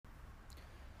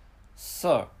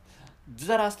So,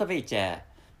 Zarastovice,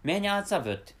 Меня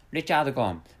зовут Richard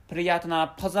Gon,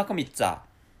 приятно познакомиться.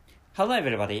 Hello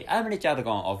everybody, I'm Richard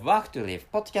Gon of Work to Live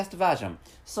podcast version.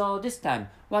 So this time,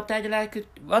 what I'd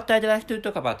like to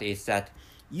talk about is that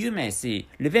you may see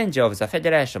Revenge of the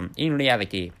Federation in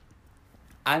reality.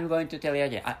 I'm going to tell you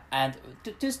again, and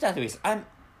to start with, I'm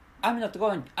not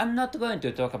going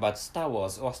to talk about Star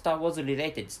Wars or Star Wars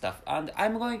related stuff, and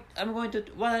I'm going to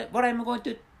what I'm going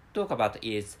to talk about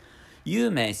is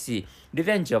you may see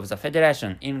Revenge of the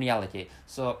Federation in reality.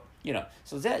 So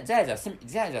so there is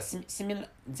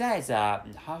a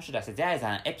how should I say, there is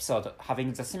an episode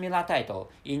having the similar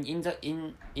title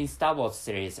in Star Wars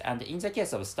series, and in the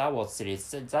case of Star Wars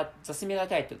series, the similar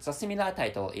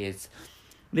title is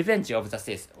Revenge of the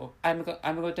Sith. I'm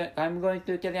going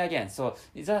to tell you again. So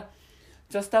the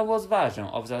Star Wars version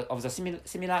of the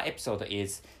similar episode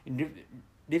is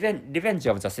Revenge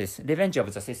of the Sith. Revenge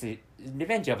of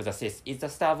the Sith is the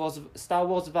Star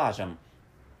Wars version,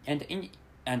 and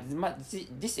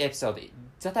this episode,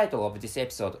 the title of this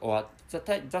episode, or the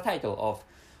title of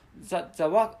the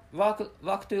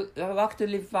work to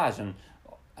live version,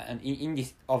 and in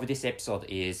this of this episode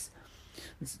is.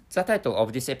 The title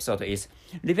of this episode is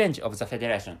Revenge of the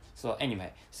Federation. So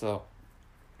anyway, so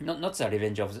not the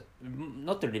revenge of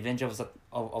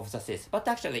the Sith, but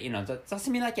actually the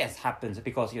similar case happens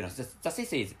because the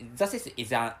Sith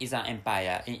is an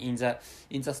empire in the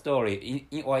story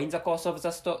or in the course of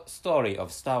the story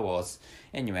of Star Wars.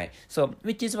 Anyway, so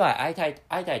which is why I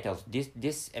titled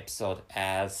this episode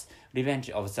as Revenge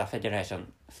of the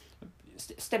Federation,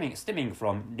 stemming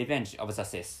from Revenge of the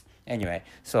Sith. Anyway,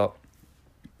 so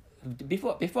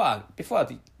before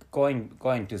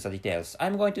going to the details,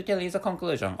 I'm going to tell you the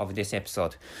conclusion of this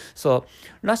episode. So,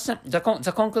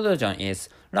 the conclusion is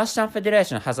Russian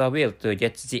Federation has a will to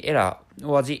get the era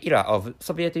of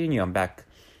Soviet Union back,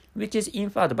 which is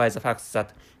inferred by the fact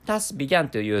that TASS began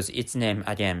to use its name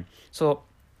again. So,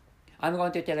 I'm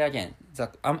going to tell you again the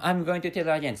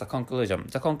conclusion.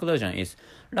 The conclusion is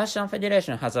Russian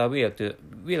Federation has a will to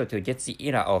get the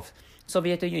era of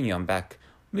Soviet Union back,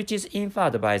 which is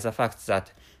inferred by the fact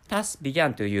that TASS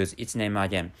began to use its name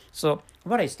again. So,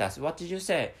 what is TASS? What did you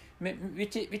say?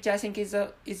 Which I think is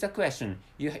a question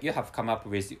you have come up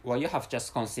with, or you have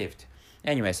just conceived.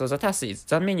 Anyway, so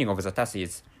the meaning of the TASS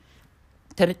is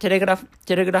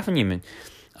Telegrafnim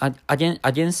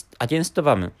against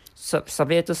вам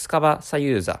Советского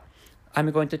Союза.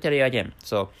 I'm going to tell you again.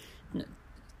 So,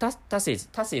 TASS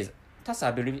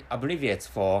abbreviates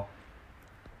for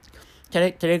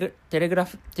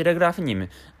Telegrafnim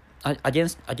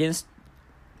агентством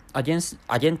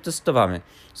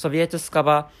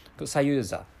Советского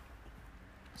Союза.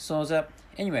 So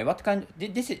anyway, what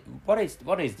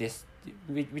is this?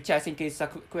 Which I think is a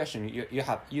question you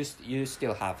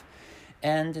still have,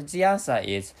 and the answer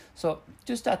is, so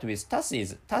to start with, TASS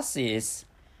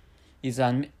is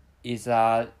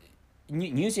a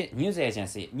news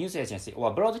agency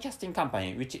or broadcasting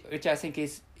company, which I think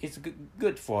is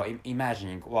good for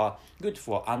imagining or good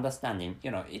for understanding.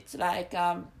 It's like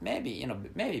maybe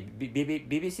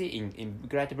BBC in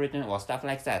Great Britain or stuff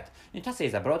like that. TASS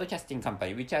is a broadcasting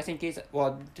company, which I think is,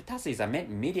 TASS is a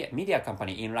media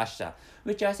company in Russia,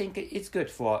 which I think is good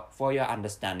for your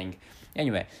understanding.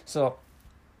 Anyway, so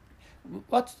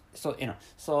what is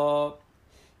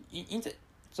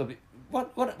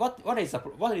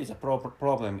the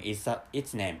problem is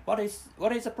its name. What is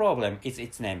the problem is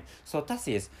its name. So TASS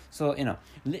is, so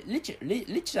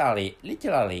literally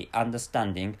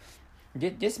understanding.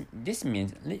 This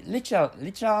means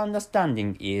literal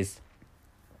understanding is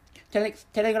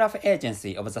telegraph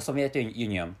agency of the Soviet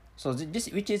Union. So this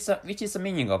which is the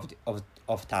meaning of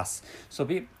TASS. So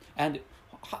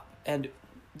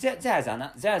there's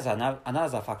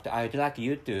another factor I would like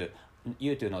you to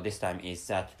know this time is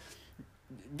that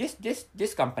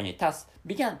this company TASS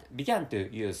began to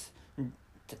use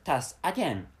TASS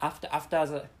again after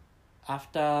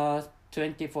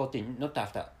 2014, not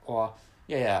after, or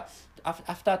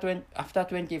after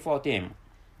 2014.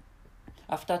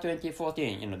 After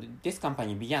 2014, this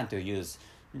company began to use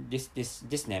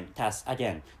this name TASS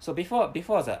again. So before this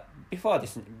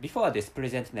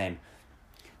present name,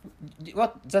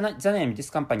 what the name this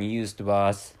company used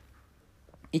was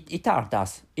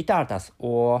Itartas,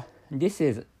 or this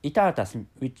is Itartas,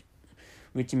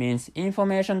 which means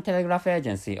Information Telegraph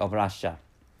Agency of Russia.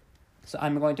 So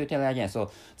I'm going to tell you again. So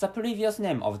the previous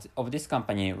name of this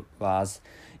company was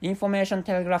Information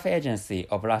Telegraph Agency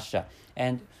of Russia,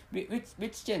 and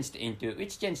which changed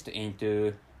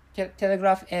into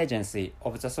Telegraph Agency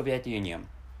of the Soviet Union.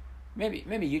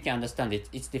 Maybe you can understand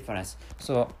its difference.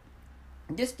 So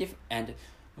and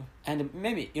and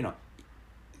maybe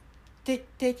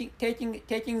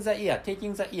taking the year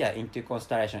into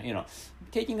consideration,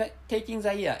 taking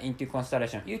the year into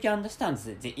consideration, you can understand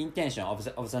the intention of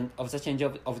the change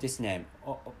of this name,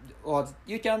 or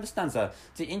you can understand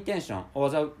the intention or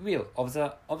the will of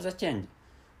the change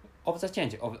of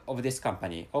this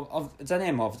company, of the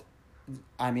name of,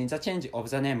 I mean the change of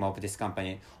the name of this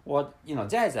company. Or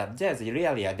there's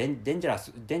really a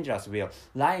dangerous will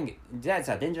lying. There's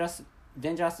a dangerous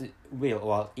will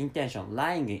or intention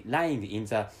lying in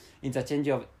the change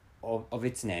of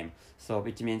its name. So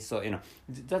which means,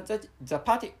 the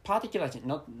particular,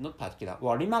 not particular,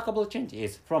 or remarkable change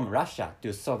is from Russia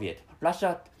to Soviet.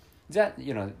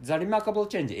 The remarkable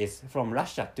change is from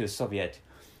Russia to Soviet,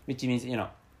 which means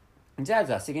there's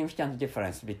a significant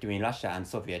difference between Russia and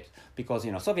Soviet, because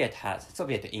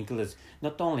Soviet includes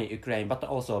not only Ukraine but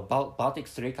also Baltic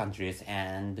three countries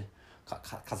and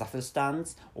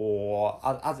Kazakhstan, or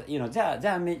other. There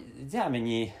are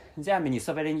many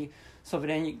sovereign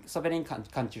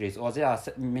countries, or there are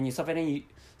many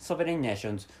sovereign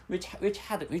nations which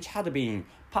had been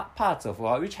parts of,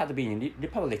 or which had been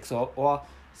republics, or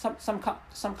some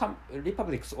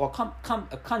republics, or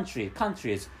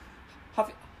countries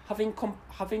having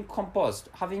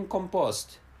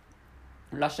composed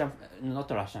Russian,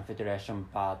 not Russian Federation,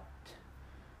 but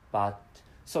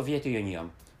Soviet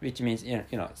Union, which means that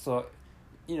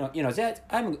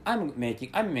I'm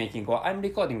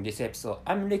recording this episode.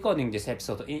 I'm recording this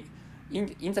episode in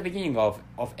the beginning of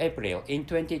April in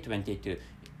 2022,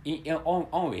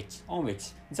 on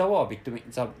which the war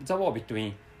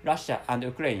between Russia and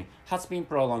Ukraine has been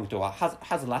prolonged, or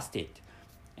has lasted.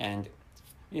 And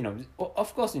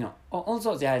of course,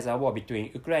 although there is a war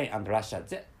between Ukraine and Russia,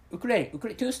 Ukraine,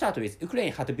 to start with,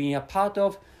 Ukraine had been a part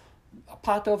of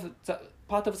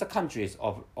the countries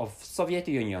of Soviet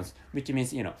Unions, which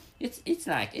means it's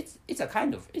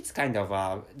kind of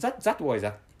that war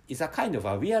is a kind of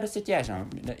a weird situation.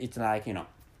 It's like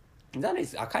that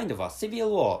is a kind of a civil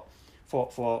war for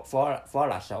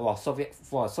Russia, or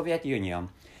Soviet Union,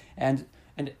 and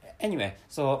anyway,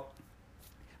 so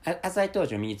as I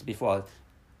told you minutes before,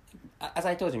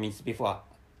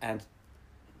 and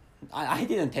I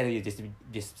didn't tell you this,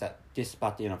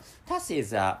 but TASS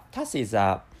is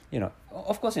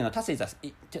of course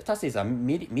TASS is a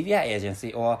media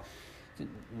agency, or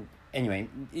anyway,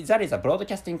 that is a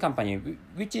broadcasting company,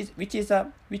 which is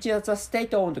a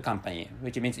state-owned company,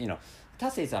 which means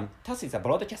TASS is a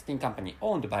broadcasting company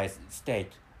owned by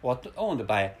state, or owned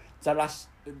by the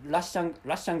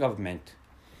Russian government,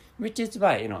 which is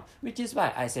why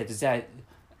I said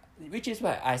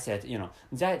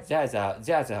there's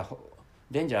a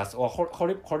dangerous or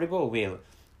horrible will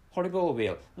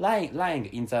lying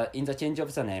in the change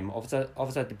of the name of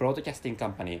the broadcasting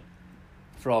company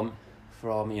from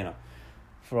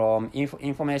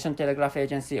Information Telegraph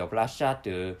Agency of Russia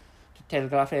to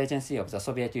Telegraph Agency of the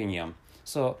Soviet Union.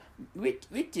 So which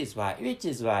is why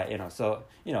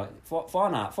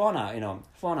for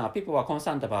now people are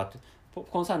concerned about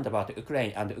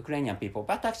Ukraine and Ukrainian people,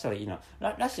 but actually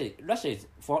Russia is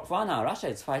for now Russia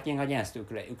is fighting against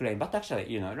Ukraine, but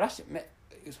actually Russia,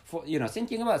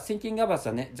 thinking about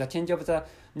the change of the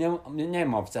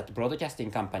name of that broadcasting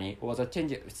company, or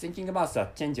thinking about the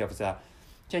change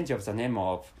of the name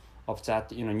of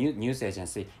that news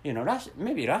agency,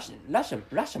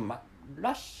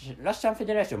 Russian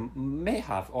Federation may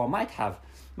have or might have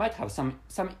some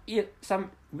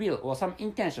will or some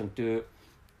intention to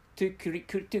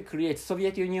create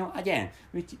Soviet Union again,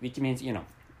 which means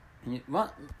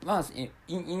once in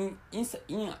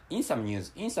some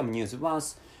news,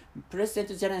 once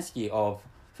President Zelensky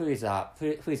who is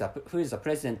the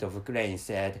president of Ukraine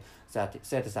said that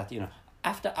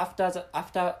after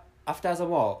the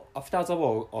war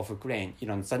of Ukraine,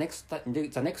 the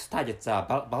next targets are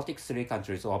Baltic three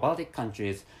countries, or Baltic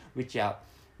countries, which are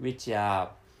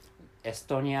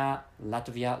Estonia,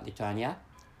 Latvia, Lithuania.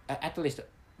 At least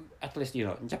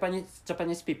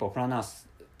Japanese people pronounce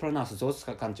those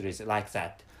countries like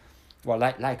that, or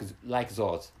like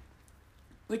those,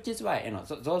 which is why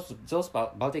those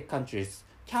Baltic countries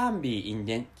can be in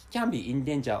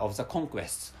danger of the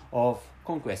conquest of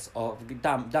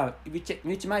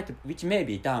which may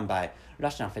be done by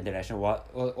Russian Federation or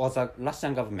the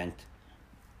Russian government.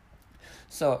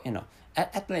 So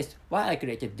at least why I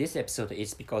created this episode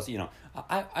is because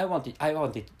I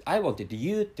wanted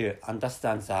you to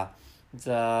understand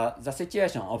the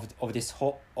situation of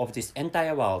this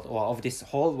entire world, or of this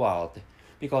whole world,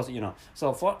 because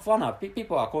so for now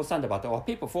people are concerned about, or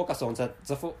people focus on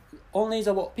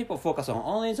people focus on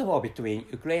only the war between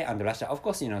Ukraine and Russia. Of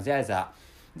course there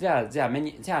there are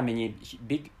many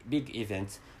big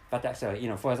events, but actually,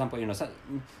 for example,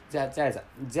 there's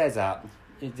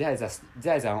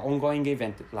an ongoing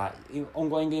event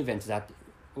that,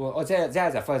 or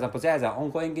there's for example, there's an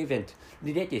ongoing event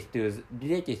related to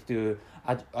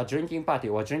a drinking party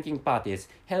or drinking parties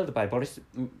held by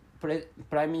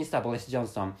Prime Minister Boris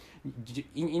Johnson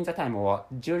in the time or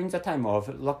during the time of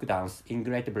lockdowns in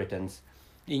Great Britain.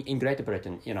 In Great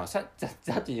Britain,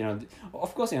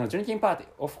 of course, drinking party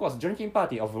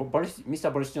of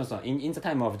Mr. Boris Johnson in the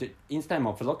time of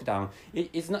lockdown,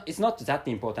 it's not that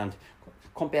important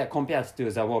compared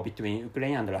to the war between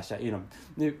Ukraine and Russia.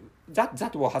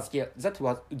 That war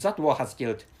has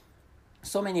killed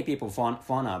so many people for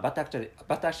now, but actually,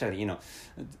 in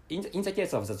the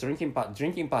case of the drinking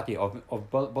party of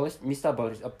Prime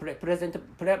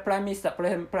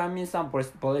Minister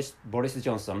Boris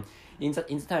Johnson in the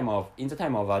time of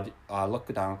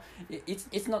lockdown,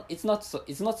 it's not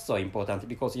so important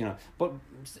because but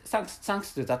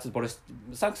thanks to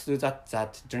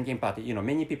that drinking party,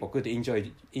 many people could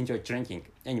enjoy drinking.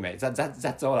 Anyway,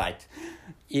 that's all right.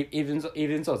 Even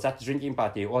though that drinking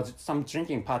party or some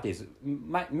drinking parties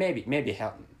might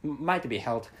be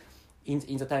held in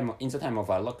the time of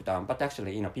a lockdown, but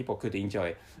actually, people could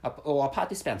enjoy, or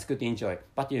participants could enjoy.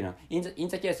 But in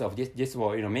the case of this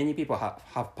war, many people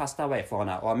have passed away for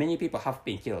now, or many people have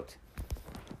been killed.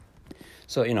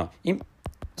 So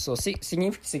so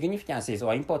significances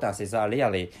or importances are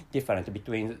really different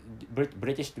between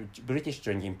British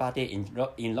drinking party in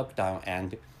lockdown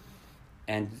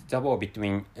and the war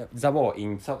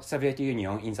in Soviet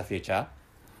Union in the future.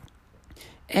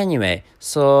 Anyway,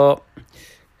 so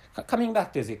coming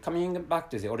back to the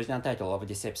original title of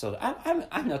this episode,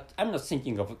 I'm not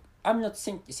thinking of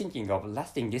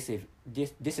lasting this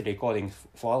recording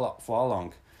for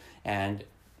long, and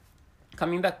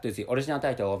coming back to the original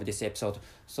title of this episode,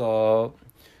 so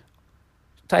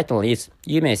title is,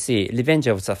 you may see Revenge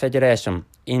of the Federation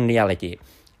in reality.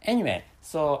 Anyway,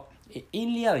 so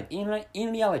in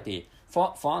reality,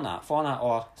 for now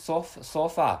or so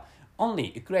far,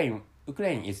 only Ukraine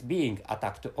is being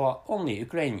attacked, or only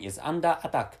Ukraine is under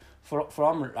attack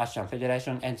from Russian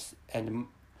Federation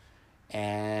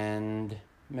and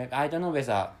I don't know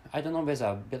whether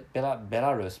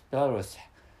Belarus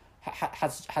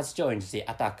has joined the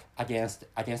attack against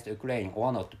Ukraine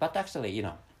or not. But actually,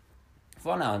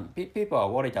 for now, people are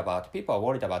worried about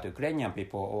Ukrainian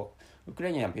people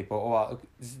or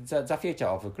the future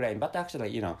of Ukraine. But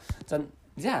actually, to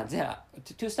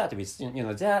start with,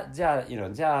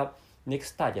 there are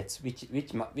next targets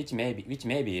which may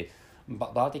be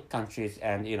Baltic countries,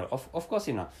 and of course,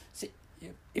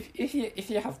 if you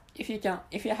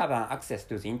have an access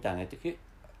to the internet,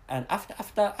 and after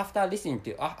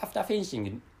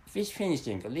finishing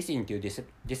listening to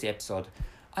this episode,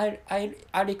 I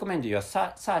recommend you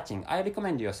searching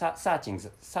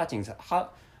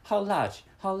how large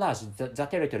the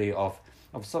territory of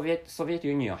Soviet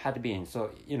Union had been.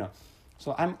 So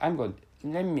so I'm going,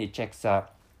 let me check the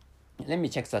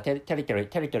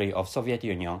territory of Soviet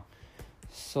Union.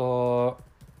 So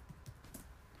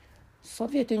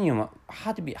Soviet Union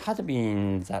had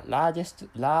been the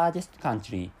largest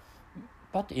country,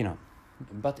 but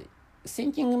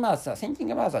thinking about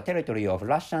the territory of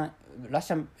Russian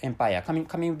Empire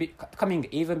coming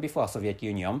even before Soviet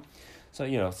Union. So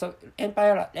so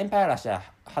Empire Russia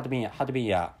had been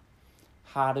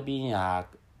a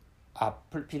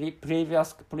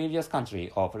previous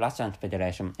country of Russian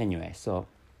Federation. Anyway, so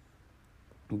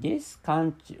this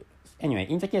country. Anyway,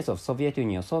 in the case of Soviet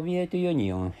Union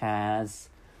has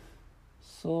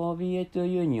Soviet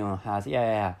Union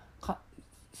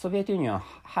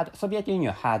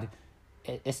had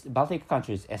Baltic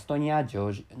countries, Estonia,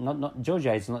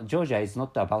 Georgia is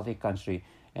not a Baltic country,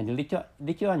 and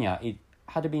Lithuania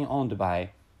had been owned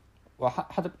by, or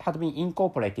had been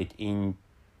incorporated in.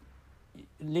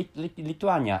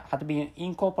 Lithuania had been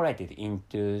incorporated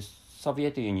into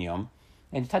Soviet Union,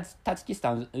 and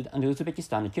Tajikistan and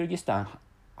Uzbekistan and Kyrgyzstan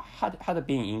had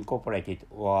been incorporated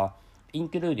or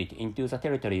included into the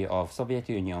territory of Soviet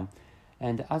Union,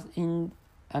 and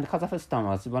Kazakhstan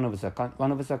was one of the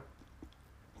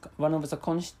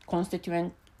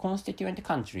constituent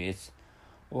countries,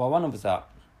 or one of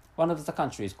the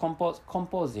countries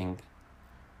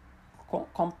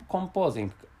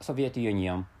composing Soviet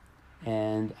Union,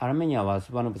 and Armenia was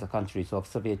one of the countries of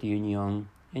Soviet Union.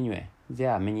 Anyway,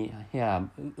 there are many here.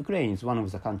 Ukraine is one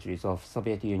of the countries of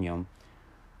Soviet Union.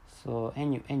 So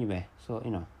anyway, so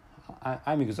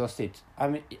I'm exhausted.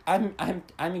 I'm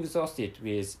exhausted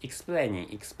with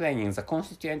explaining the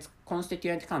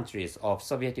constituent countries of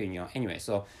Soviet Union. Anyway,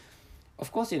 so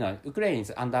of course, Ukraine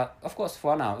is under. Of course,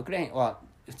 for now, Ukraine. Well,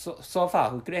 so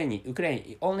far, Ukraine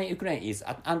is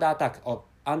under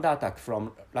attack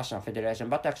from Russian Federation.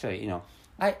 But actually,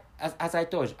 as I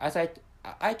told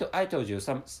you,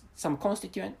 some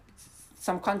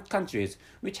countries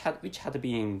which had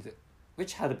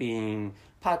been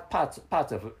parts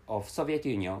of Soviet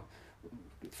Union,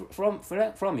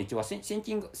 from it was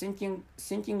thinking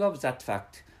of that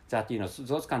fact that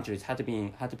those countries had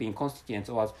been constituents,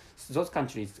 or those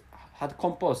countries had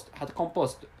composed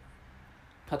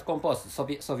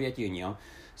Soviet Union.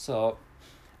 So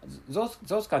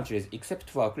those countries, except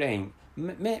for Ukraine,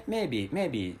 maybe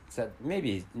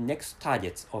next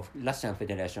targets of Russian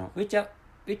Federation, which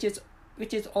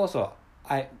is also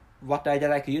what I'd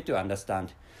like you to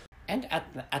understand. And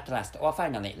at last, or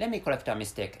finally, let me correct a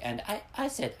mistake. And I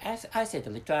said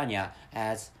Lithuania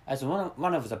as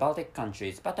one of the Baltic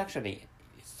countries, but actually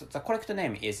the correct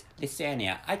name is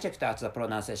Lithuania. I checked out the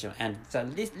pronunciation, and the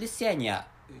Lithuania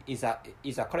is a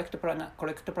correct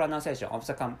pronunciation of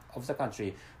the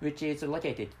country, which is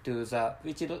located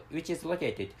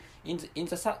in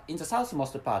the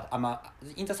southmost part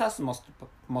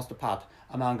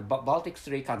among Baltic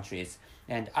three countries,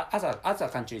 and other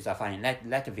countries are fine, like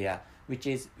Latvia, which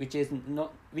is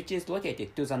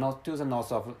located to the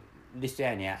north of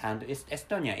Lithuania, and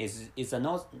Estonia is the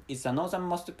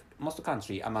northernmost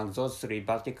country among those three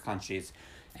Baltic countries.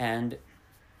 And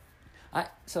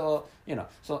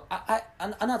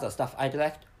another stuff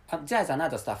there's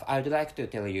another stuff I'd like to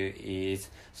tell you is,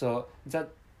 so the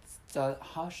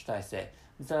how should I say,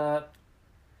 the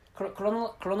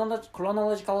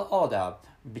chronological order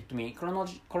between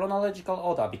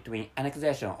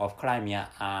annexation of Crimea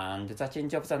and the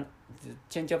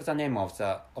change of the name of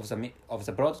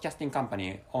the broadcasting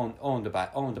company owned by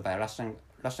Russian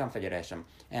Federation.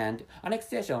 And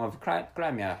annexation of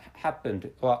Crimea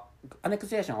happened, or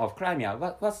annexation of Crimea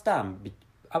was done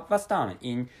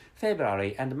in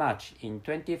February and March in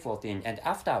 2014, and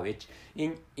after which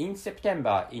in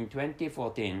September in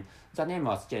 2014 the name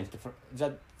was changed.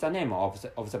 The name of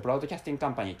the broadcasting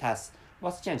company TASS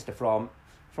was changed from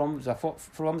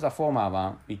the former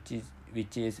one, which is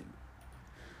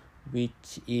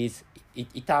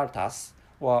Italtas,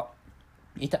 or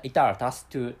Italtas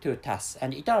to TASS,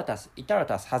 and Italtas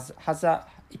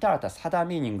had a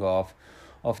meaning of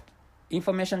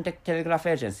Information Telegraph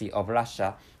Agency of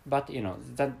Russia, but the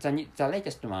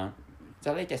latest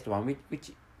one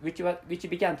which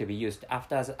began to be used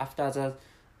after the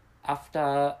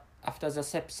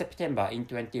September in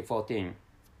 2014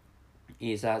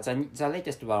 is the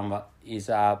latest one is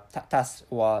TASS,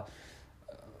 or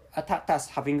TASS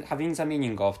having the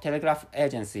meaning of Telegraph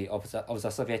Agency of the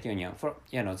Soviet Union. For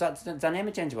the name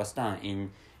change was done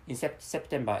in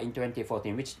September in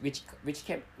 2014, which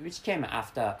came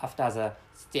after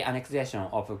the annexation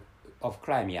of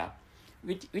Crimea,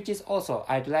 which is also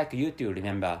I'd like you to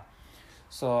remember.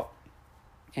 So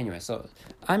anyway, so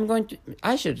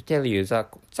I should tell you the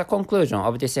conclusion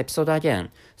of this episode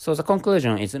again. So the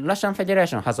conclusion is Russian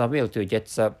Federation has a will to get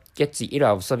the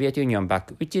era of Soviet Union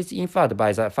back, which is inferred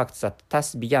by the fact that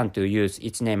TASS began to use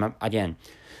its name again.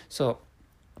 So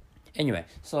anyway,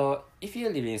 so if you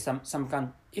live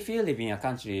in a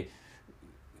country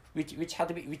which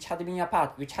had been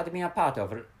a part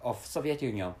of Soviet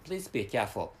Union, please be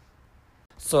careful.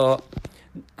 So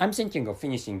I'm thinking of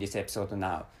finishing this episode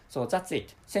now. So that's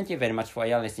it. Thank you very much for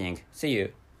your listening. See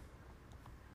you.